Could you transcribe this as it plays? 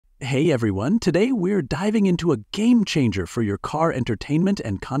Hey everyone, today we're diving into a game changer for your car entertainment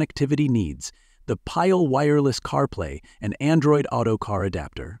and connectivity needs, the Pyle wireless CarPlay and Android Auto car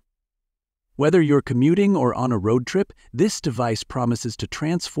adapter. Whether you're commuting or on a road trip, this device promises to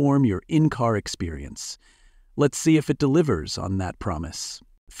transform your in-car experience. Let's see if it delivers on that promise.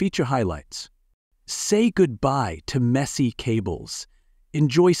 Feature highlights. Say goodbye to messy cables.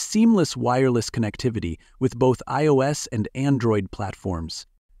 Enjoy seamless wireless connectivity with both iOS and Android platforms.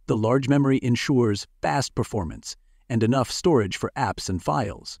 The large memory ensures fast performance and enough storage for apps and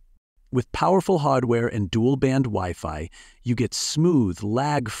files. With powerful hardware and dual-band Wi-Fi, you get smooth,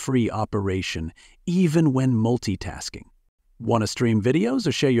 lag-free operation, even when multitasking. Want to stream videos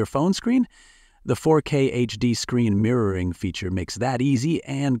or share your phone screen? The 4K HD screen mirroring feature makes that easy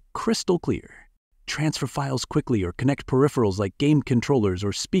and crystal clear. Transfer files quickly or connect peripherals like game controllers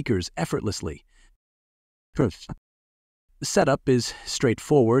or speakers effortlessly. Setup is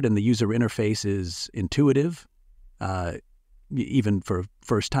straightforward and the user interface is intuitive, even for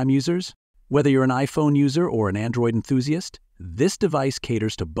first-time users. Whether you're an iPhone user or an Android enthusiast, this device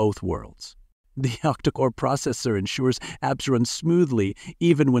caters to both worlds. The Octa-Core processor ensures apps run smoothly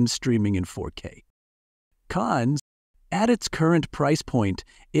even when streaming in 4K. Cons: at its current price point,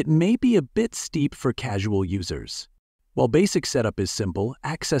 it may be a bit steep for casual users. While basic setup is simple,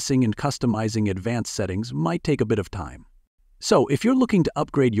 accessing and customizing advanced settings might take a bit of time. So, if you're looking to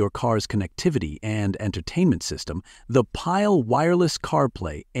upgrade your car's connectivity and entertainment system, the Pyle wireless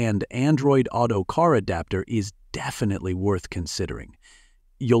CarPlay and Android Auto car adapter is definitely worth considering.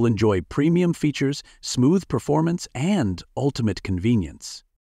 You'll enjoy premium features, smooth performance, and ultimate convenience.